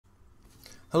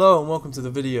Hello and welcome to the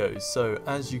video. So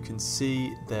as you can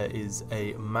see, there is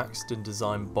a Maxton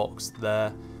Design box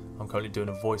there. I'm currently doing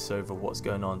a voiceover of what's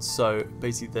going on. So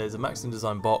basically there's a Maxton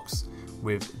Design box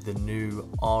with the new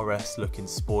RS looking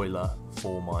spoiler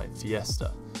for my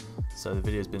Fiesta. So the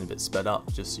video's been a bit sped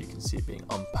up just so you can see it being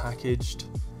unpackaged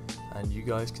and you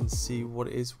guys can see what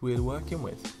it is we're working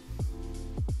with.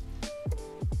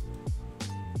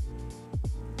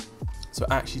 So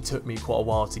it actually took me quite a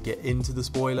while to get into the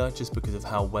spoiler just because of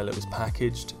how well it was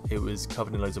packaged. It was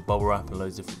covered in loads of bubble wrap and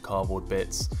loads of different cardboard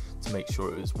bits to make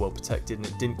sure it was well protected, and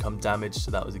it didn't come damaged, so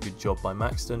that was a good job by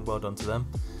Maxton. Well done to them.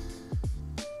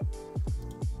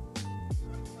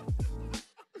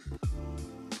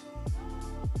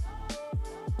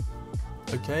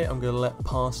 Okay, I'm going to let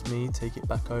past me take it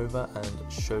back over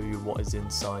and show you what is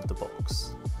inside the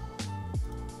box.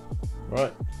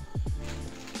 Right,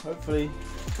 hopefully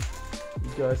you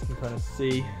guys can kind of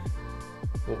see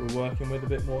what we're working with a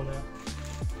bit more now.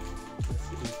 Let's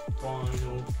get the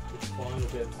final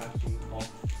bit of packaging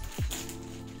off.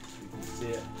 You can see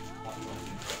it up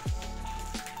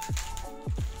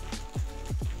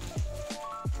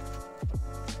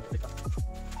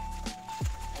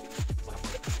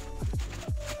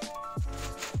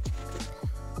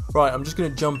Right, I'm just going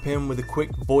to jump in with a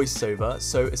quick voiceover.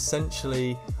 So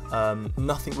essentially,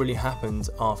 nothing really happened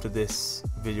after this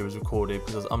video was recorded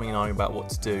because I was umming and ahhing about what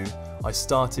to do. I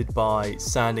started by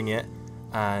sanding it,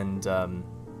 and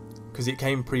because it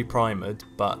came pre-primered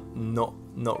but not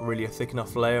really a thick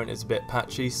enough layer, and it's a bit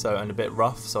patchy and a bit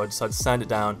rough, so I decided to sand it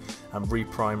down and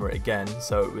re-primer it again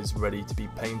so it was ready to be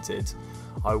painted.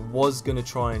 I was going to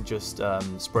try and just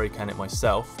spray can it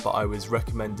myself, but I was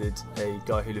recommended a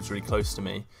guy who lives really close to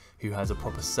me who has a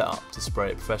proper setup to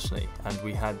spray it professionally,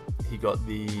 and he got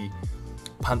the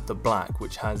Panther black,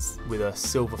 which has with a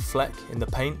silver fleck in the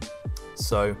paint,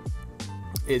 so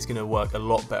it's going to work a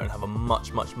lot better and have a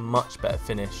much better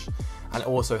finish, and it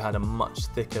also had a much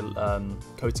thicker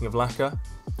coating of lacquer.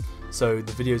 So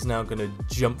the video is now going to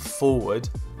jump forward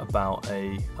about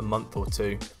a month or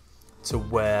two to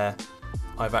where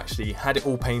I've actually had it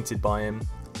all painted by him,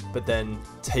 but then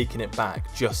taken it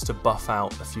back just to buff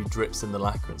out a few drips in the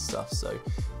lacquer and stuff. So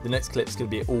the next clip is going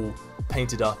to be all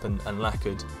painted up and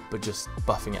lacquered, but just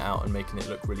buffing it out and making it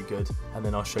look really good. And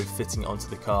then I'll show fitting it onto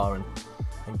the car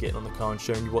and getting on the car and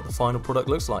showing you what the final product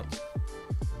looks like.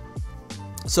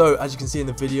 So as you can see in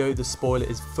the video, the spoiler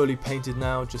is fully painted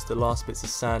now, just the last bits of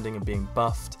sanding and being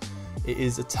buffed. It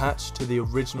is attached to the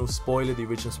original spoiler. The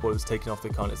original spoiler was taken off the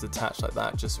car and it's attached like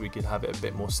that just so we could have it a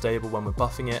bit more stable when we're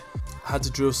buffing it. I had to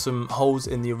drill some holes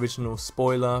in the original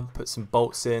spoiler, put some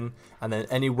bolts in, and then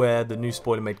anywhere the new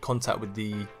spoiler made contact with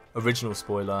the original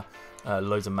spoiler,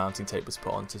 loads of mounting tape was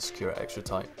put on to secure it extra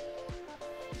tight.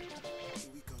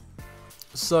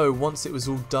 So once it was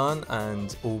all done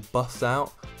and all buffed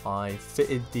out, I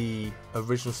fitted the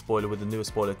original spoiler with the newer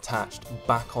spoiler attached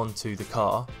back onto the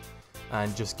car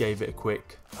and just gave it a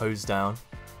quick hose down,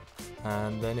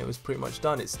 and then it was pretty much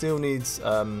done. It still needs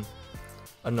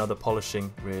another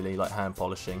polishing, really, like hand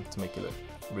polishing, to make it look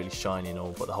really shiny and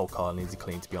all, but the whole car needs a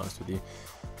clean, to be honest with you.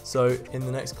 So in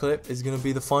the next clip is going to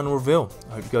be the final reveal.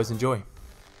 I hope you guys enjoy.